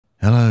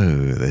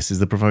this is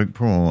the Provoked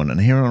Prawn, and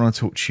here I want to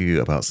talk to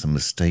you about some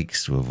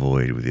mistakes to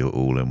avoid with your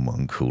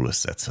all-in-one cooler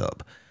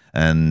setup.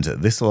 And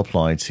this will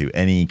apply to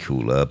any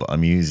cooler, but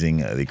I'm using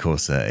the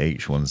Corsair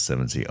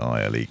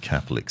H170i Elite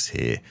Capellix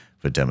here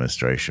for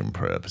demonstration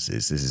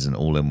purposes. This is an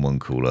all-in-one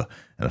cooler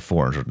and a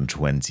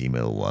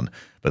 420mm one.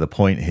 But the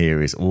point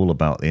here is all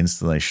about the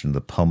installation of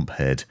the pump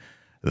head,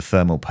 the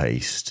thermal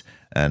paste,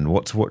 and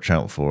what to watch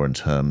out for in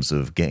terms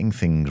of getting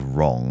things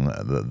wrong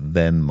that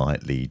then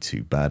might lead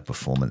to bad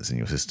performance in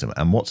your system,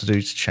 and what to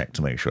do to check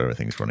to make sure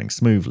everything's running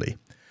smoothly.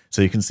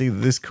 So you can see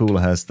that this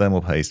cooler has thermal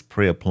paste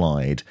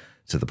pre-applied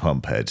to the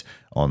pump head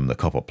on the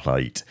copper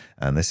plate,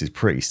 and this is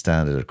pretty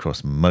standard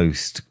across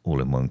most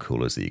all-in-one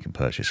coolers that you can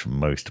purchase from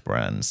most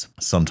brands.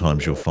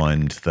 Sometimes you'll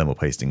find thermal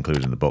paste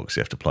included in the box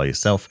you have to apply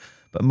yourself,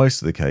 but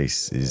most of the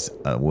cases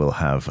will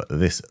have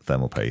this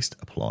thermal paste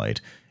applied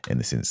in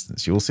this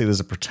instance. You'll see there's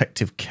a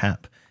protective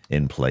cap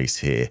in place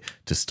here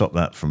to stop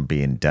that from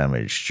being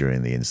damaged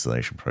during the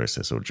installation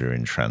process or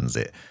during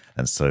transit,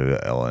 and so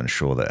I'll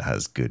ensure that it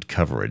has good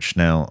coverage.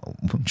 Now,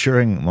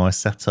 during my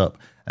setup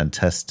and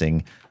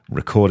testing,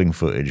 recording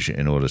footage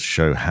in order to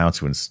show how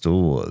to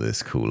install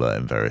this cooler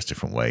in various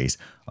different ways,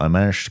 I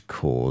managed to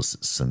cause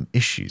some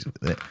issues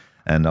with it.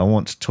 And I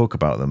want to talk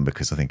about them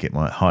because I think it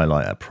might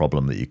highlight a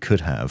problem that you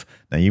could have.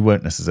 Now, you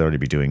won't necessarily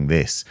be doing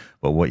this,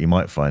 but what you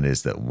might find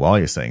is that while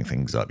you're setting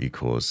things up, you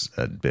cause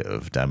a bit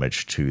of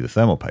damage to the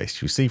thermal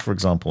paste. You see, for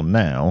example,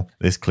 now,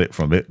 this clip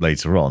from a bit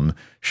later on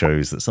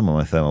shows that some of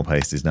my thermal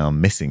paste is now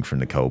missing from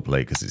the cold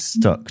plate because it's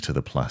stuck to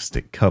the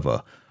plastic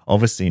cover.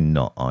 Obviously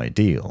not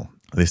ideal.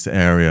 This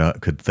area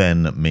could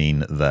then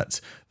mean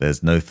that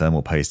there's no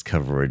thermal paste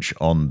coverage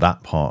on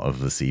that part of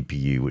the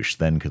CPU, which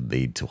then could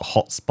lead to a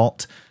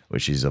hotspot,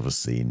 which is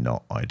obviously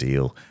not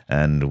ideal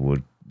and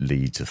would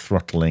lead to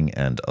throttling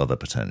and other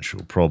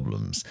potential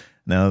problems.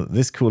 Now,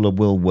 this cooler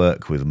will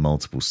work with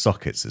multiple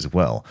sockets as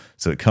well,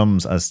 so it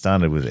comes as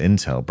standard with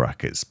Intel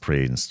brackets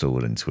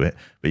pre-installed into it,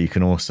 but you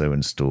can also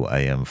install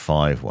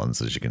AM5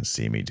 ones, as you can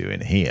see me doing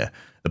here.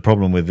 The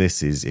problem with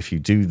this is if you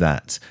do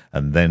that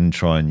and then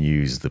try and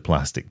use the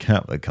plastic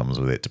cap that comes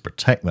with it to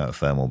protect that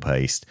thermal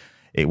paste,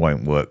 it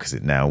won't work because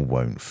it now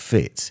won't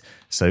fit.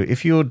 So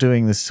if you're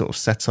doing this sort of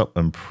setup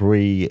and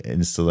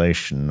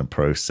pre-installation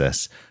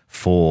process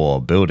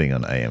for building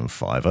on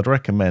AM5, I'd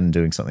recommend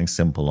doing something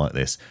simple like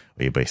this,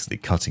 where you're basically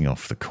cutting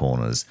off the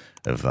corners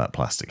of that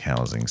plastic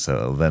housing, so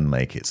it'll then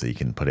make it so you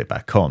can put it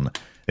back on.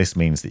 This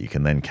means that you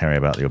can then carry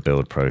about your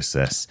build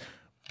process,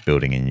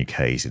 building in your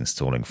case,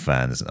 installing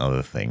fans and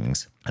other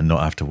things, and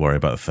not have to worry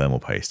about the thermal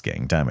paste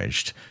getting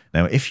damaged.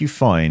 Now, if you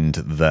find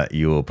that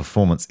your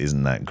performance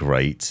isn't that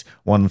great,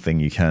 one thing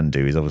you can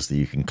do is obviously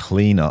you can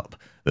clean up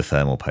the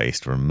thermal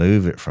paste,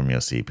 remove it from your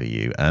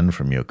CPU and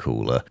from your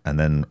cooler, and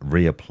then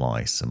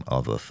reapply some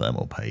other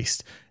thermal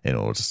paste in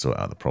order to sort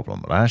out the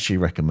problem. But I actually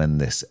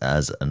recommend this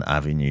as an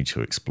avenue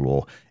to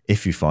explore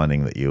if you're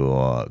finding that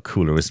your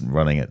cooler isn't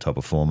running at top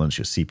performance,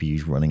 your CPU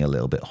is running a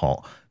little bit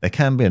hot. There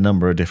can be a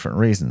number of different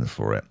reasons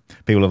for it.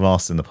 People have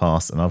asked in the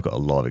past, and I've got a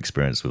lot of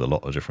experience with a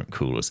lot of different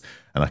coolers,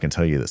 and I can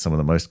tell you that some of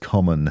the most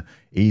common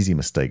easy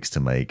mistakes to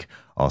make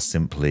are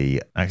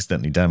simply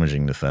accidentally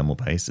damaging the thermal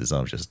paste, as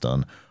I've just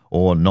done,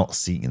 or not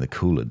seating the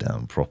cooler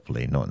down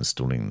properly, not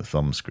installing the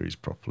thumb screws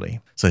properly.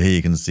 So here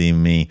you can see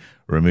me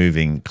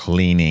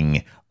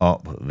cleaning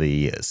up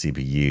the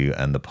CPU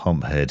and the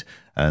pump head,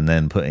 and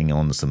then putting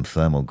on some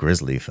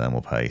grizzly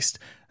thermal paste,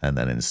 and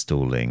then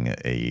installing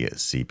a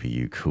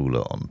CPU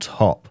cooler on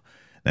top.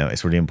 Now,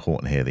 it's really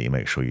important here that you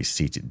make sure you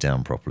seat it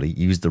down properly.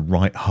 Use the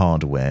right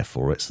hardware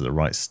for it, so the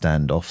right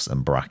standoffs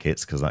and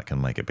brackets, because that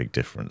can make a big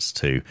difference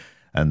too.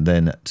 And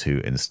then to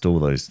install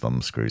those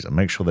thumb screws and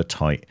make sure they're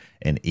tight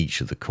in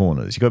each of the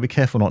corners. You've got to be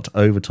careful not to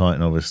over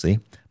tighten, obviously,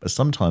 but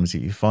sometimes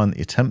if you find that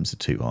your temps are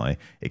too high,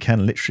 it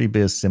can literally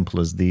be as simple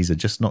as these are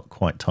just not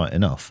quite tight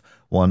enough.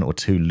 1 or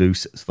 2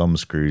 loose thumb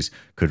screws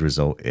could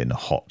result in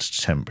hot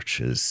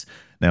temperatures.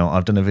 Now,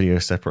 I've done a video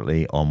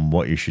separately on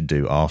what you should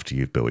do after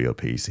you've built your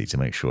PC to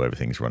make sure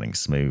everything's running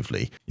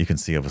smoothly. You can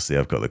see, obviously,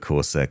 I've got the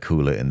Corsair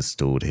cooler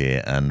installed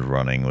here and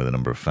running with a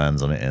number of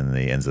fans on it in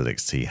the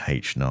NZXT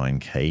H9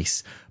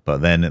 case.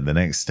 But then the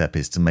next step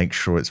is to make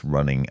sure it's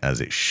running as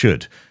it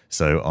should.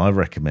 So I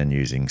recommend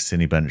using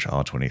Cinebench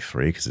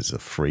R23 because it's a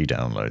free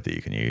download that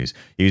you can use.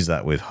 Use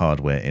that with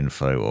Hardware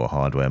Info or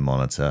Hardware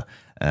Monitor,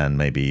 and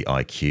maybe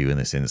IQ in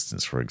this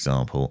instance, for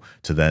example,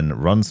 to then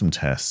run some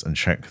tests and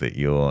check that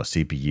your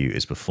CPU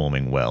is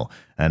performing well.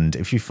 And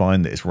if you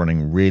find that it's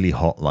running really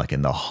hot, like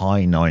in the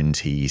high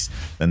 90s,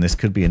 then this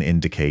could be an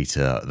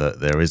indicator that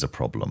there is a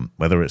problem,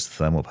 whether it's the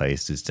thermal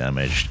paste is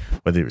damaged,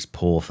 whether it's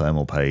poor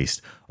thermal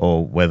paste,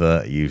 or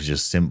whether you've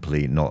just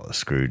simply not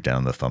screwed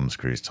down the thumb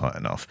screws tight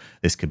enough.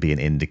 This could be an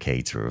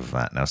indicator of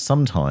that. Now,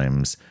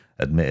 sometimes,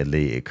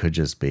 admittedly, it could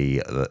just be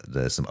that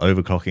there's some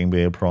overclocking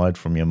being applied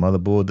from your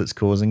motherboard that's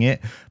causing it,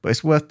 but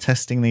it's worth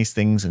testing these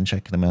things and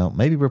checking them out,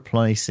 maybe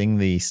replacing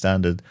the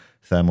standard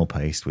thermal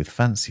paste with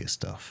fancier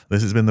stuff.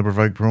 This has been the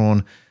Provoked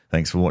Prawn.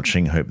 Thanks for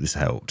watching. Hope this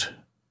helped.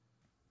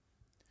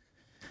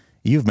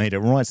 You've made it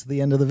right to the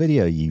end of the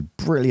video, you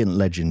brilliant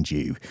legend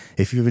you.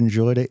 If you've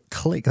enjoyed it,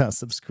 click that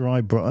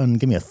subscribe button,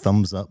 give me a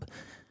thumbs up,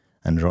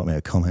 and drop me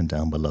a comment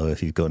down below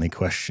if you've got any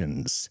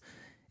questions.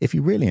 If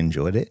you really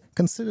enjoyed it,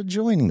 consider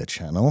joining the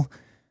channel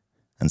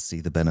and see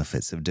the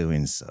benefits of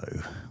doing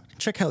so.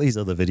 Check out these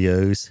other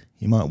videos.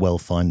 You might well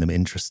find them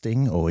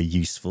interesting or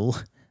useful.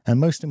 And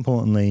most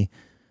importantly,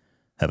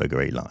 have a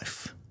great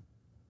life.